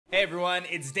Hey everyone,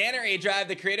 it's Dan or A-Drive,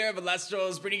 the creator of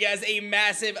Elestrals, bringing you guys a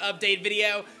massive update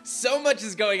video. So much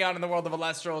is going on in the world of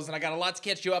Elestrals, and I got a lot to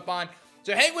catch you up on.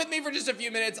 So hang with me for just a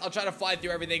few minutes. I'll try to fly through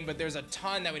everything, but there's a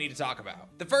ton that we need to talk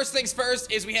about. The first things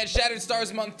first is we had Shattered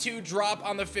Stars Month 2 drop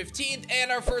on the 15th,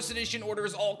 and our first edition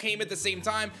orders all came at the same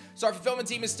time. So our fulfillment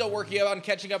team is still working on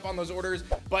catching up on those orders,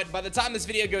 but by the time this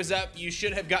video goes up, you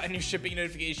should have gotten your shipping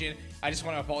notification. I just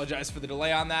want to apologize for the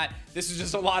delay on that. This was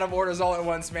just a lot of orders all at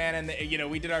once, man, and you know,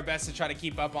 we did our best to try to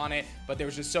keep up on it, but there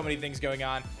was just so many things going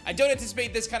on. I don't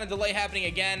anticipate this kind of delay happening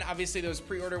again. Obviously, those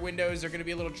pre-order windows are going to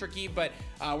be a little tricky, but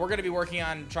we're going to be working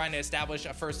on trying to establish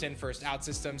a first in, first out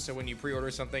system. So when you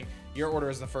pre-order something, your order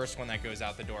is the first one that goes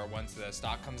out the door once the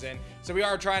stock comes in. So we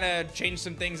are trying to change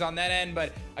some things on that end,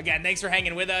 but again, thanks for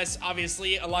hanging with us.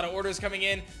 Obviously, a lot of orders coming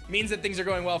in means that things are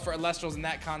going well for Elestrals in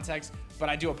that context, but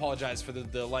I do apologize for the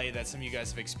delay that some of you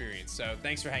guys have experienced, so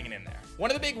thanks for hanging in there. One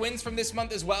of the big wins from this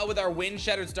month as well with our Win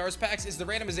Shattered Stars packs is the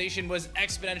randomization was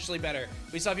exponentially better.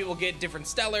 We saw people get different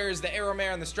Stellars, the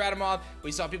Aeromare and the Stratomoth.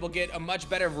 We saw people get a much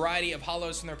better variety of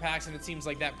holos from their packs, and it seems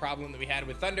like that problem that we had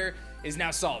with Thunder is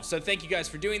now solved. So thank you guys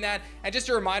for doing that. And just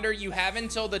a reminder, you have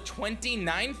until the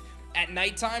 29th at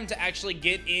nighttime to actually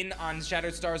get in on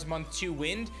Shattered Stars Month 2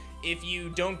 Wind. If you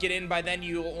don't get in by then,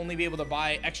 you'll only be able to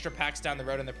buy extra packs down the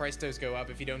road, and the price does go up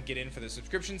if you don't get in for the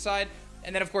subscription side.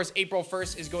 And then, of course, April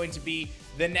 1st is going to be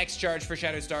the next charge for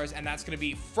Shattered Stars, and that's going to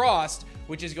be Frost,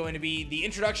 which is going to be the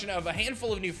introduction of a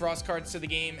handful of new Frost cards to the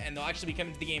game, and they'll actually be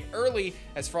coming to the game early,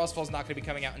 as Frostfall is not going to be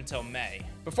coming out until May.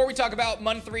 Before we talk about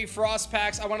Month 3 Frost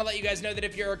packs, I want to let you guys know that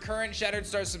if you're a current Shattered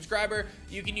Stars subscriber,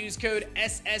 you can use code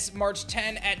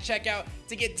SSMarch10 at checkout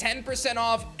to get 10%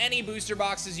 off any booster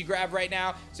boxes you grab right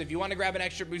now. So if you want to grab an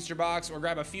extra booster box or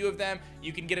grab a few of them,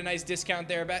 you can get a nice discount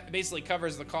there. It basically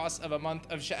covers the cost of a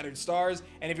month of Shattered Stars.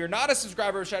 And if you're not a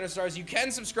subscriber of Shattered Stars, you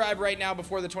can subscribe right now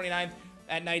before the 29th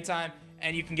at nighttime,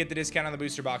 and you can get the discount on the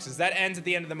booster boxes. That ends at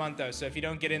the end of the month, though, so if you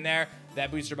don't get in there,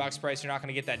 that booster box price, you're not going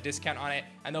to get that discount on it,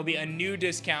 and there'll be a new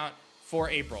discount for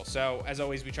April. So as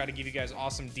always, we try to give you guys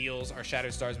awesome deals, our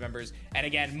Shattered Stars members. And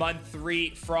again, Month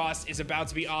 3 Frost is about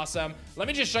to be awesome. Let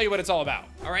me just show you what it's all about.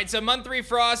 All right, so Month 3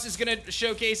 Frost is going to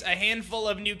showcase a handful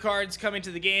of new cards coming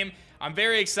to the game. I'm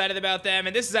very excited about them,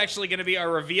 and this is actually going to be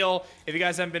our reveal. If you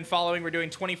guys haven't been following, we're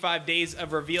doing 25 days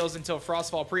of reveals until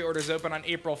Frostfall pre-orders open on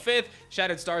April 5th.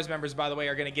 Shattered Stars members, by the way,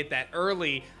 are going to get that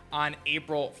early on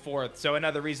April 4th, so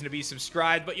another reason to be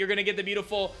subscribed. But you're going to get the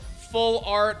beautiful full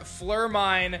art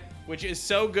Flurmine, which is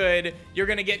so good. You're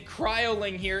going to get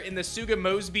Cryoling here in the Suga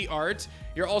Mosby art.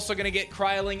 You're also going to get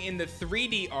Cryoling in the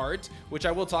 3D art, which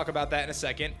I will talk about that in a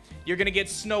second. You're going to get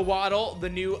Snowaddle, the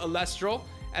new Elestral,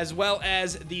 as well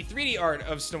as the 3D art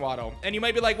of Snowaddle. And you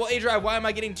might be like, well, A-Drive, why am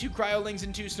I getting 2 Cryolings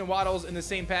and 2 Snowaddles in the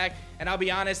same pack? And I'll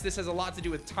be honest, this has a lot to do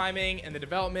with timing and the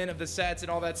development of the sets and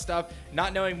all that stuff,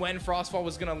 not knowing when Frostfall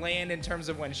was going to land in terms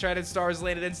of when Shattered Stars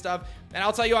landed and stuff. And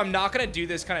I'll tell you, I'm not going to do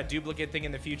this kind of duplicate thing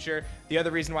in the future. The other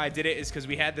reason why I did it is because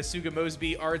we had the Suga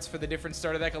Mosby arts for the different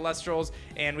starter deck Elestrals,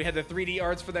 and we had the 3D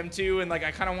arts for them too, and like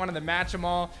I kind of wanted to match them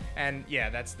all, and yeah,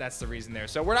 that's the reason there.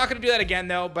 So we're not going to do that again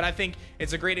though, but I think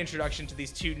it's a great introduction to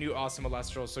these 2 new awesome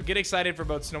Elestrals. So get excited for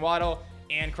both Snowaddle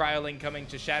and Cryoling coming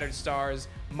to Shattered Stars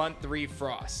Month 3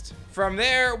 Frost. From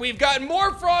there, we've got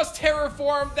Morphrost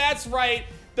Terraform. That's right,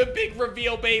 the big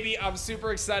reveal, baby. I'm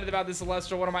super excited about this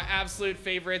Elestral, one of my absolute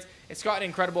favorites. It's got an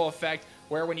incredible effect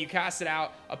where when you cast it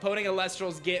out, opponent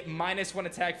Elestrals get -1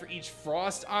 attack for each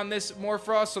Frost on this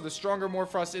Morphrost. So the stronger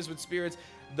Morphrost is with spirits,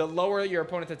 the lower your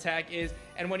opponent's attack is.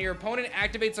 And when your opponent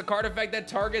activates a card effect that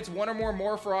targets 1 or more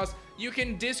Morphrost, you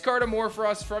can discard a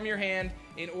Morphrost from your hand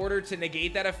in order to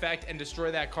negate that effect and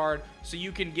destroy that card, so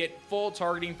you can get full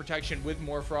targeting protection with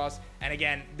Morphrost. And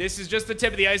again, this is just the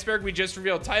tip of the iceberg. We just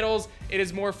revealed titles. It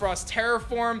is Morphrost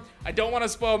Terraform. I don't want to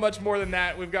spoil much more than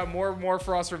that. We've got more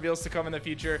Morphrost reveals to come in the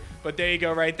future, but there you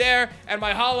go right there. And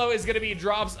my holo is going to be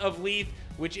Drops of Leaf,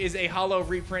 which is a holo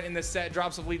reprint in this set.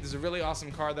 Drops of Leaf is a really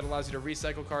awesome card that allows you to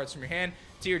recycle cards from your hand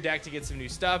to your deck to get some new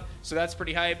stuff, so that's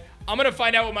pretty hype. I'm gonna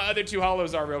find out what my other 2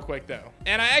 holos are real quick though.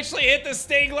 And I actually hit the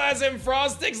Stained Glass and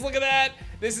Frostix. Look at that.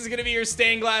 This is gonna be your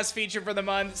Stained Glass feature for the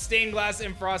month. Stained Glass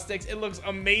and Frostix. It looks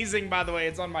amazing, by the way.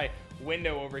 It's on my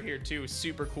window over here too.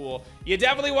 Super cool. You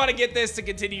definitely want to get this to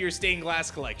continue your Stained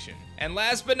Glass collection. And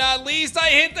last but not least, I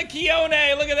hit the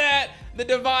Kione. Look at that. The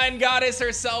divine goddess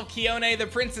herself, Kione, the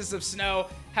Princess of Snow,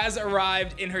 has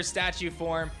arrived in her statue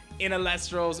form in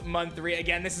Elestrals Month 3.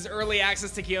 Again, this is early access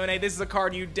to Kione. This is a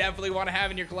card you definitely want to have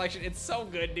in your collection. It's so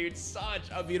good, dude. Such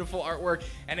a beautiful artwork.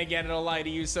 And again, it'll allow you to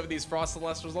use some of these Frost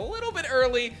Elestrals a little bit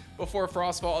early before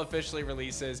Frostfall officially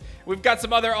releases. We've got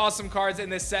some other awesome cards in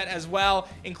this set as well,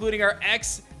 including our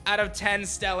X out of 10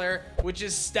 Stellar, which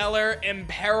is Stellar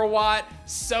Imperawatt.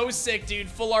 So sick, dude.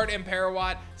 Full art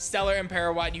Imperawatt, Stellar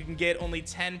Imperawatt. You can get only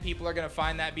 10 people are going to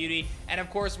find that beauty. And of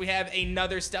course, we have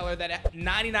another Stellar that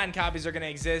 99 copies are going to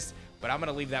exist, but I'm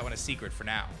going to leave that one a secret for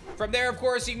now. From there, of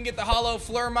course, you can get the Holo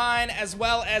Flurmine as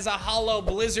well as a Holo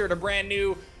Blizzard, a brand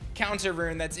new counter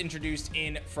rune that's introduced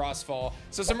in Frostfall.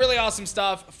 So some really awesome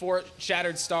stuff for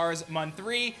Shattered Stars Month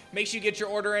 3. Make sure you get your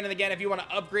order in. And again, if you want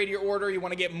to upgrade your order, you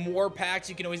want to get more packs,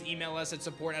 you can always email us at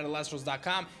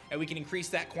support@elestrals.com and we can increase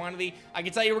that quantity. I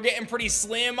can tell you we're getting pretty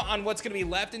slim on what's going to be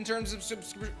left in terms of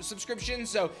subscriptions.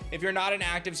 So if you're not an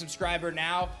active subscriber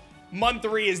now, Month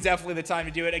 3 is definitely the time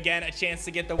to do it. Again, a chance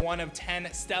to get the 1 of 10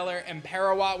 Stellar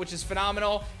Imperawatt, which is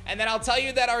phenomenal. And then I'll tell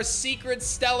you that our secret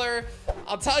Stellar,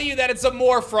 I'll tell you that it's a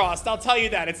Morphrost. I'll tell you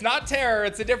that. It's not Terror,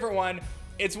 it's a different one.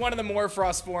 It's one of the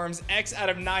Morphrost forms, X out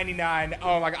of 99.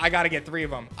 Oh my God, I gotta get 3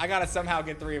 of them. I gotta somehow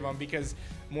get 3 of them because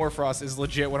Morphrost is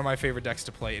legit one of my favorite decks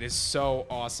to play. It is so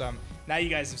awesome. Now you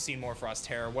guys have seen Morphrost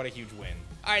Terror. What a huge win.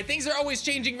 All right, things are always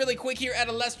changing really quick here at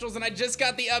Elestrals, and I just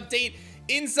got the update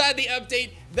inside the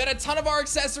update that a ton of our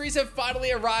accessories have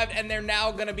finally arrived and they're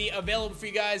now going to be available for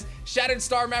you guys. Shattered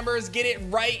Star members, get it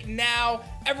right now.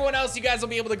 Everyone else, you guys will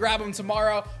be able to grab them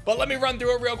tomorrow. But let me run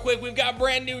through it real quick. We've got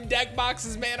brand new deck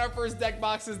boxes, man. Our first deck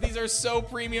boxes. These are so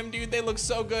premium, dude. They look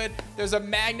so good. There's a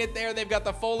magnet there. They've got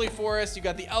the Foley Forest. You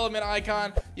got the element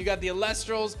icon. You got the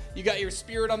Elestrals. You got your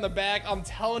spirit on the back. I'm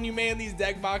telling you, man, these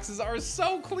deck boxes are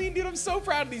so clean, dude. I'm so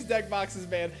proud of these deck boxes,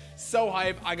 man. So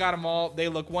hype. I got them all. They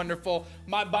look wonderful.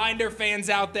 My binder fans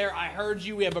out there, I heard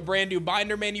you. We have a brand new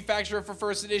binder manufacturer for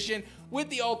first edition with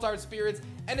the Alt-Art Spirits.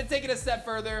 And to take it a step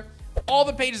further, all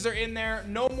the pages are in there.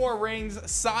 No more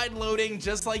rings. Side loading,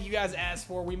 just like you guys asked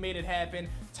for. We made it happen.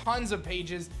 Tons of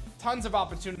pages. Tons of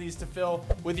opportunities to fill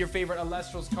with your favorite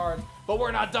Elestrals cards. But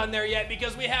we're not done there yet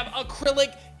because we have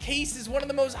acrylic cases, one of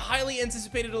the most highly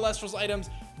anticipated Elestrals items.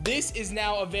 This is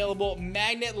now available.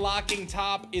 Magnet locking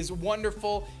top is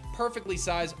wonderful. Perfectly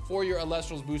sized for your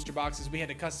Elestrals booster boxes. We had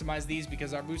to customize these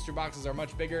because our booster boxes are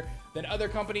much bigger than other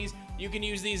companies. You can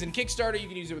use these in Kickstarter, you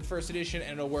can use it with first edition,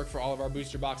 and it'll work for all of our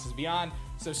booster boxes beyond.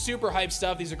 So super hype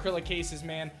stuff. These acrylic cases,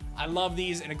 man, I love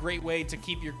these, and a great way to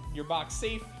keep your box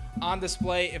safe on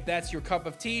display if that's your cup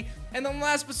of tea. And then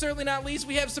last but certainly not least,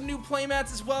 we have some new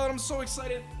playmats as well, and I'm so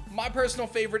excited. My personal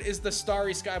favorite is the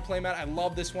Starry Sky playmat. I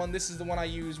love this one. This is the one I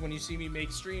use when you see me make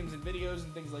streams and videos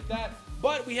and things like that.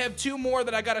 But we have 2 more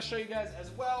that I gotta show you guys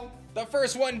as well. The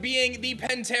first one being the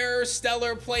Penterror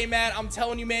Stellar playmat. I'm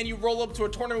telling you, man, you roll up to a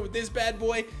tournament with this bad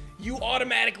boy, you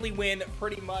automatically win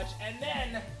pretty much. And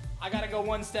then I gotta go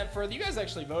one step further. You guys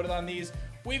actually voted on these.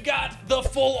 We've got the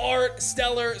full art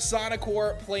Stellar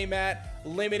Sonicore playmat,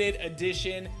 limited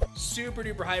edition, super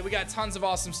duper hype. We got tons of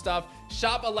awesome stuff.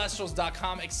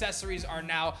 Shop@elestrals.com. Accessories are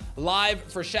now live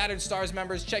for Shattered Stars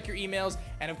members. Check your emails,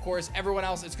 and of course everyone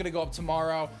else, it's gonna go up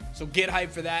tomorrow, so get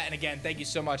hyped for that. And again, thank you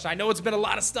so much. I know it's been a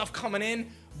lot of stuff coming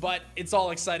in, but it's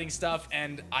all exciting stuff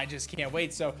and I just can't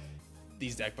wait. So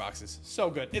these deck boxes,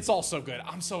 so good. It's all so good.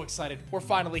 I'm so excited. We're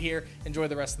finally here. Enjoy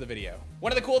the rest of the video.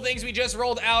 One of the cool things we just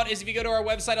rolled out is if you go to our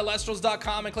website,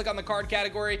 elestrals.com, and click on the card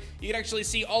category, you can actually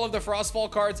see all of the Frostfall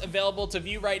cards available to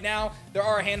view right now. There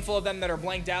are a handful of them that are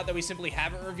blanked out that we simply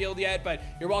haven't revealed yet, but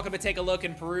you're welcome to take a look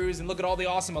and peruse and look at all the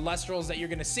awesome Elestrals that you're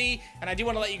gonna see. And I do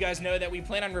want to let you guys know that we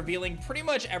plan on revealing pretty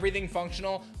much everything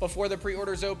functional before the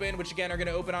pre-orders open, which again are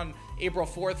gonna open on April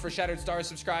 4th for Shattered Stars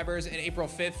subscribers and April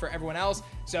 5th for everyone else.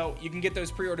 So you can get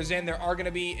those pre-orders in. There are going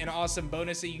to be an awesome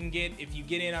bonus that you can get if you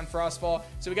get in on Frostfall.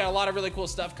 So we got a lot of really cool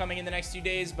stuff coming in the next few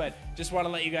days, but just want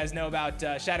to let you guys know about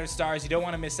Shattered Stars. You don't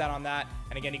want to miss out on that.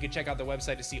 And again, you can check out the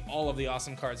website to see all of the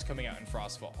awesome cards coming out in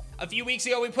Frostfall. A few weeks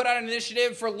ago, we put out an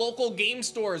initiative for local game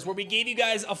stores where we gave you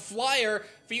guys a flyer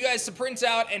for you guys to print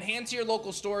out and hand to your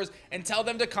local stores and tell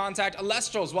them to contact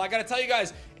Elestrals. Well, I gotta tell you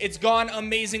guys, it's gone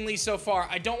amazingly so far.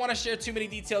 I don't want to share too many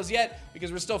details yet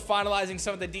because we're still finalizing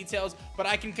some of the details, but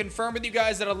I can confirm with you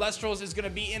guys that Elestrals is going to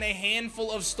be in a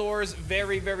handful of stores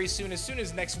very, very soon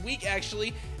as next week,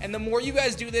 actually. And the more you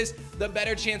guys do this, the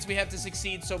better chance we have to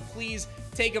succeed. So please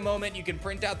take a moment. You can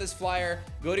print out this flyer,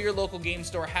 go to your local game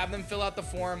store, have them fill out the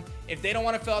form. If they don't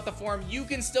want to fill out the form, you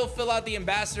can still fill out the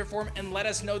ambassador form and let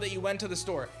us know that you went to the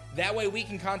store. That way we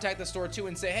can contact the store too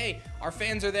and say, hey, our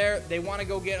fans are there. They want to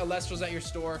go get Elestrals at your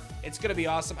store. It's going to be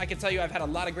awesome. I can tell you I've had a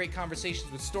lot of great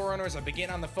conversations with store owners. I've been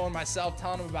getting on the phone myself,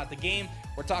 telling them about the game.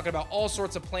 We're talking about all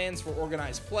sorts of plans for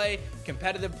organized play,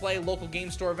 competitive play, local game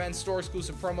store events, store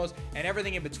exclusive promos, and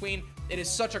everything in between. It is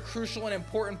such a crucial and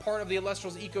important part of the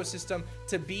Elestrals ecosystem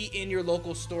to be in your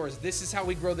local stores. This is how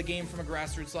we grow the game from a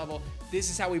grassroots level. This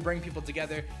is how we bring people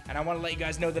together, and I want to let you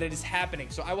guys know that it is happening.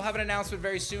 So I will have an announcement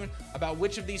very soon about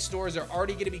which of these stores are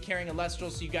already going to be carrying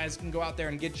Elestrals, so you guys can go out there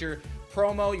and get your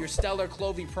promo, your Stellar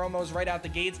Clovey promos right out the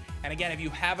gates. And again, if you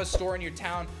have a store in your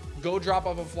town, go drop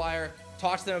off a flyer,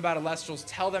 talk to them about Elestrals,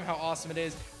 tell them how awesome it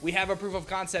is. We have a proof of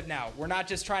concept now. We're not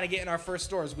just trying to get in our first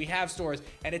stores. We have stores.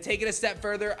 And to take it a step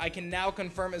further, I can now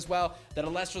confirm as well that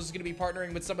Elestrals is going to be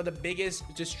partnering with some of the biggest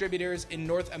distributors in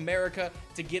North America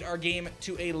to get our game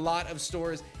to a lot of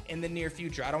stores in the near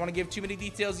future. I don't want to give too many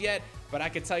details yet, but I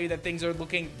can tell you that things are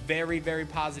looking very, very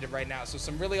positive right now. So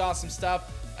some really awesome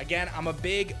stuff. Again, I'm a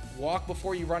big walk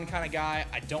before you run kind of guy.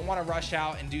 I don't want to rush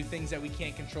out and do things that we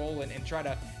can't control and try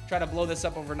to blow this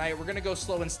up overnight. We're going to go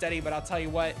slow and steady, but I'll tell you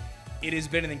what, it has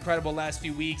been an incredible last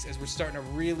few weeks as we're starting to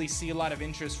really see a lot of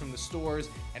interest from the stores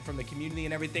and from the community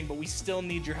and everything, but we still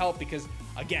need your help because,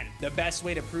 again, the best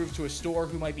way to prove to a store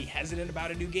who might be hesitant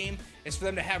about a new game is for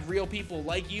them to have real people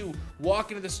like you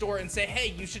walk into the store and say,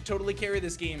 hey, you should totally carry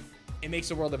this game. It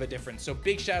makes a world of a difference. So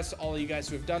big shouts to all of you guys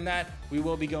who have done that. We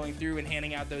will be going through and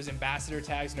handing out those ambassador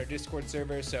tags in our Discord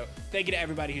server. So thank you to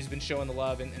everybody who's been showing the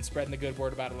love and spreading the good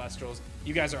word about Elestrals.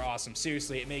 You guys are awesome.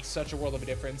 Seriously, it makes such a world of a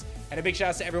difference. And a big shout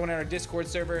out to everyone in our Discord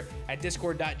server at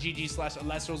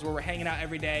discord.gg/Elestrals, where we're hanging out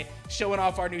every day, showing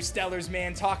off our new Stellars,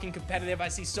 man, talking competitive. I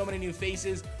see so many new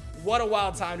faces. What a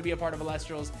wild time to be a part of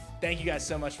Elestrals. Thank you guys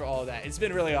so much for all of that. It's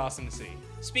been really awesome to see.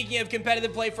 Speaking of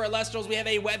competitive play for Elestrals, we have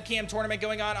a webcam tournament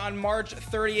going on March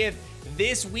 30th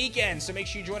this weekend. So make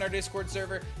sure you join our Discord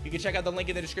server. You can check out the link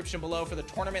in the description below for the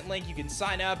tournament link. You can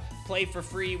sign up, play for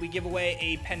free. We give away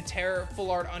a Pantera full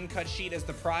art uncut sheet as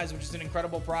the prize, which is an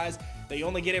incredible prize that you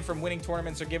only get it from winning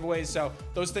tournaments or giveaways. So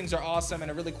those things are awesome and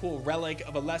a really cool relic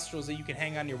of Elestrals that you can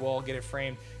hang on your wall, get it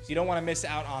framed. So you don't want to miss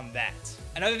out on that.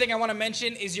 Another thing I want to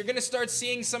mention is you're going to start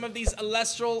seeing some of these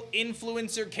Elestral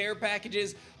influencer care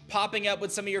packages popping up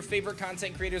with some of your favorite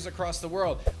content creators across the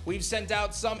world. We've sent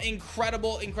out some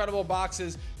incredible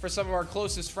boxes for some of our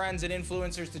closest friends and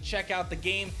influencers to check out the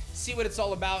game, see what it's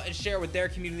all about, and share with their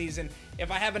communities. And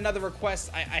if I have another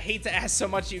request, I hate to ask so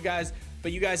much of you guys,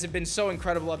 but you guys have been so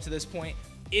incredible up to this point.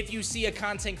 If you see a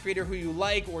content creator who you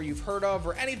like or you've heard of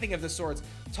or anything of the sorts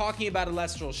talking about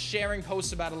Elestrals, sharing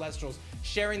posts about Elestrals,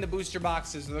 sharing the booster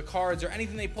boxes or the cards or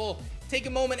anything they pull, take a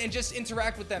moment and just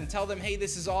interact with them. Tell them, hey,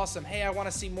 this is awesome. Hey, I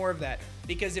want to see more of that.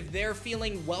 Because if they're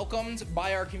feeling welcomed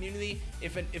by our community,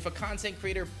 if a content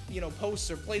creator, you know,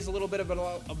 posts or plays a little bit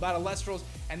about Elestrals,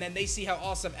 and then they see how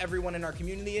awesome everyone in our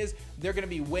community is, they're going to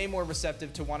be way more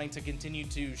receptive to wanting to continue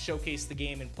to showcase the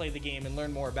game and play the game and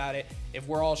learn more about it if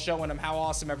we're all showing them how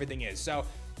awesome everything is. So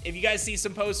if you guys see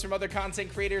some posts from other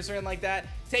content creators or anything like that,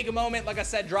 take a moment, like I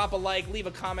said, drop a like, leave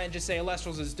a comment, just say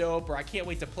Elestrals is dope, or I can't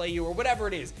wait to play you, or whatever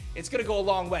it is. It's going to go a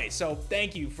long way. So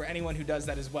thank you for anyone who does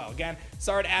that as well. Again,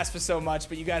 sorry to ask for so much,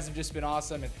 but you guys have just been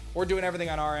awesome, and we're doing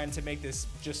everything on our end to make this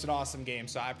just an awesome game.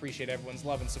 So I appreciate everyone's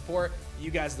love and support.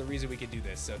 You guys are the reason we could do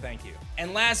this, so thank you.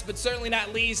 And last but certainly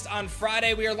not least, on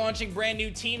Friday, we are launching brand new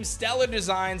Team Stellar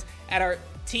designs at our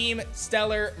Team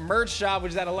Stellar merch shop,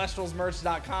 which is at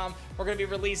elestralsmerch.com. We're going to be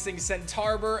releasing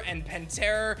Centarbor and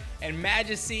Pantera and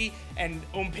Majesty and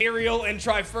Imperial and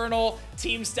Trifernal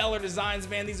Team Stellar designs,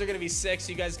 man. These are going to be sick,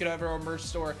 so you guys can go over to our merch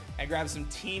store and grab some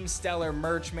Team Stellar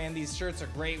merch, man. These shirts are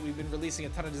great. We've been releasing a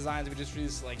ton of designs. We just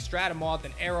released like Stratamoth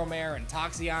and Arrowmare and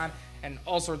Toxion and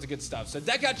all sorts of good stuff. So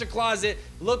deck out your closet,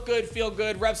 look good, feel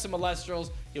good, rep some Elestrals.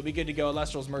 You'll be good to go.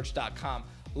 Elestralsmerch.com.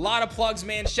 A lot of plugs,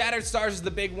 man. Shattered Stars is the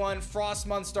big one. Frost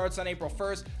month starts on April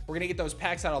 1st. We're going to get those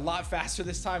packs out a lot faster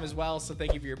this time as well, so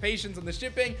thank you for your patience on the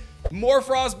shipping.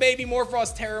 Morphrost, baby.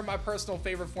 Morphrost Terror, my personal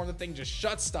favorite form. The thing just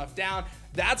shuts stuff down.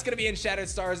 That's going to be in Shattered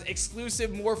Stars.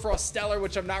 Exclusive Morphrost Stellar,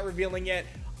 which I'm not revealing yet,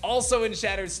 also in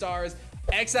Shattered Stars.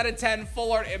 X out of 10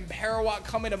 full art and Parawak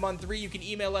coming to month 3. You can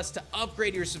email us to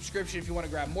upgrade your subscription if you want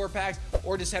to grab more packs,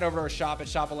 or just head over to our shop at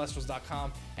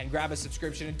shopelestrals.com and grab a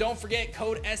subscription. And don't forget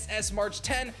code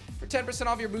SSMarch10 for 10%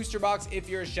 off your booster box if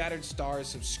you're a Shattered Stars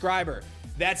subscriber.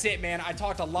 That's it, man. I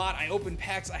talked a lot. I opened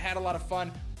packs. I had a lot of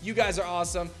fun. You guys are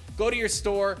awesome. Go to your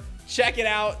store, check it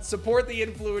out, support the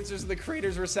influencers and the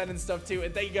creators we're sending stuff to,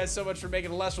 and thank you guys so much for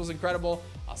making Elestrals incredible.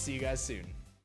 I'll see you guys soon.